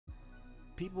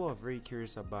People are very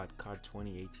curious about COD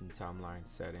 2018 timeline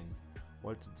setting.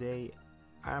 Well, today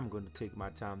I am going to take my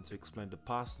time to explain the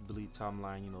possibility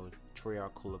timeline,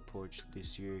 Treyarch could approach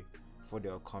this year for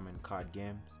the upcoming COD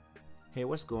games. Hey,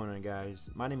 what's going on,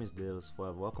 guys? My name is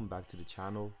WWII. Welcome back to the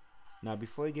channel. Now,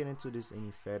 before we get into this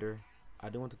any further, I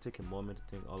do want to take a moment to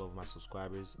thank all of my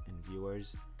subscribers and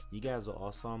viewers. You guys are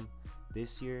awesome.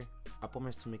 This year, I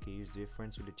promise to make a huge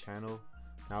difference with the channel.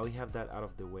 Now we have that out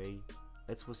of the way,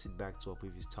 let's proceed back to our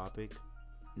previous topic.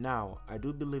 Now, I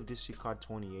do believe this year COD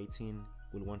 2018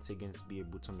 will once again be a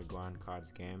boots on the ground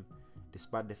CODs game,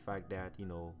 despite the fact that,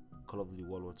 Call of Duty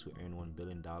World War II earned $1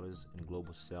 billion in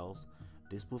global sales.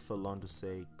 This proof alone to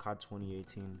say COD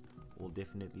 2018 will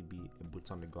definitely be a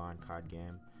boots on the ground COD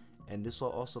game, and this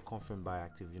was also confirmed by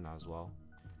Activision as well.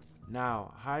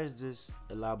 Now, how is this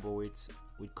elaborate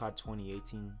with COD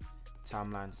 2018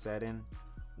 timeline setting?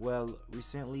 Well,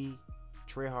 recently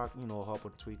Treyarch, hopped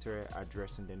on Twitter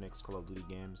addressing the next Call of Duty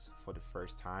games for the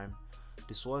first time.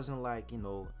 This wasn't like,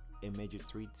 a major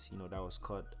tweet, that was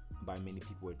caught by many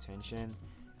people's attention.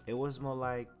 It was more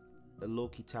like a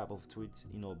low-key type of tweet,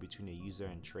 between a user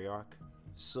and Treyarch.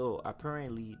 So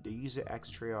apparently the user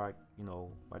asked Treyarch,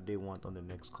 what they want on the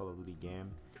next Call of Duty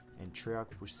game, and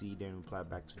Treyarch proceeded and replied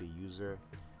back to the user.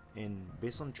 And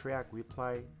based on Treyarch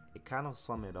reply, it kind of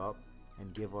summed it up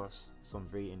and gave us some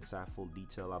very insightful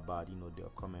detail about, the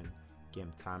upcoming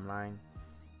game timeline.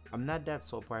 I'm not that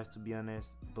surprised, to be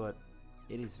honest, but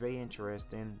it is very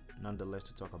interesting nonetheless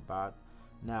to talk about.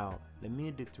 Now, let me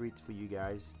read the tweet for you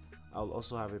guys. I'll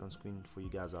also have it on screen for you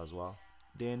guys as well.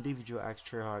 The individual asked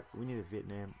Treyarch, we need a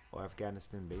Vietnam or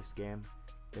Afghanistan based game.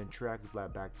 Then Treyarch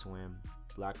replied back to him,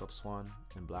 Black Ops 1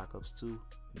 and Black Ops 2,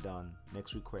 done,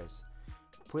 next request.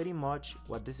 Pretty much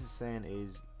what this is saying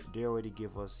is they already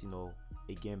gave us,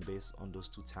 a game based on those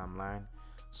two timelines,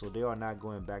 so they are not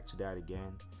going back to that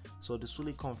again. So this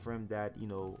really confirmed that,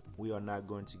 we are not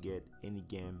going to get any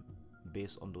game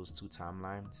based on those two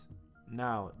timelines.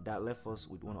 Now, that left us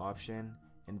with one option,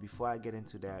 and before I get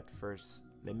into that, first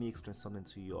let me explain something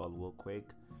to you all real quick.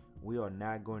 We are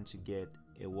not going to get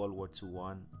a World War II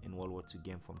 1 and World War II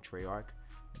game from Treyarch.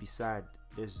 Besides,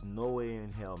 there's no way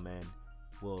in hell, man,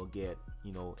 we'll get,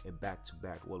 a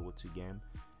back-to-back World War II game.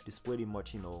 It's pretty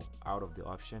much, out of the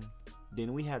option.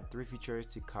 Then we had 3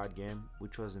 futuristic COD game,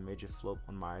 which was a major flop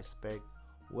on my aspect.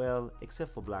 Well,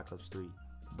 except for Black Ops 3.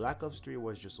 Black Ops 3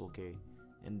 was just okay,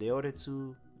 and the other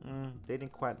two, they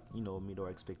didn't quite, meet our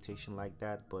expectation like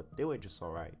that, but they were just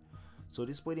alright. So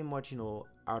this pretty much,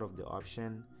 out of the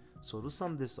option. So to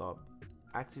sum this up,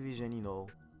 Activision,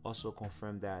 also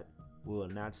confirmed that we will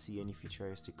not see any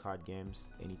futuristic COD games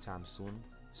anytime soon.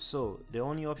 So the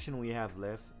only option we have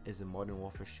left is a Modern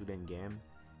Warfare shooting game,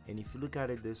 and if you look at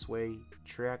it this way,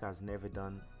 Treyarch has never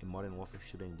done a Modern Warfare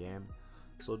shooting game,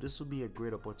 so this will be a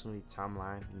great opportunity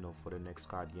timeline, for the next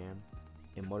COD game,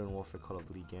 a Modern Warfare Call of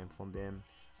Duty game from them.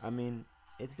 I mean,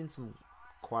 it's been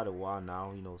quite a while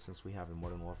now, since we have a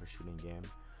Modern Warfare shooting game,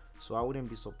 so I wouldn't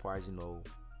be surprised,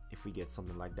 if we get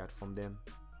something like that from them.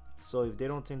 So if they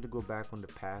don't tend to go back on the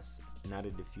past and add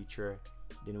in the future,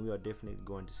 then we are definitely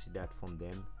going to see that from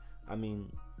them. I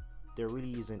mean, there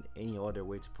really isn't any other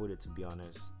way to put it, to be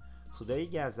honest. So there you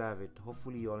guys have it.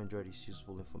 Hopefully you all enjoyed this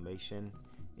useful information.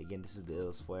 Again, this is the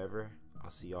WWII.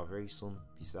 I'll see y'all very soon.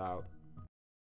 Peace out.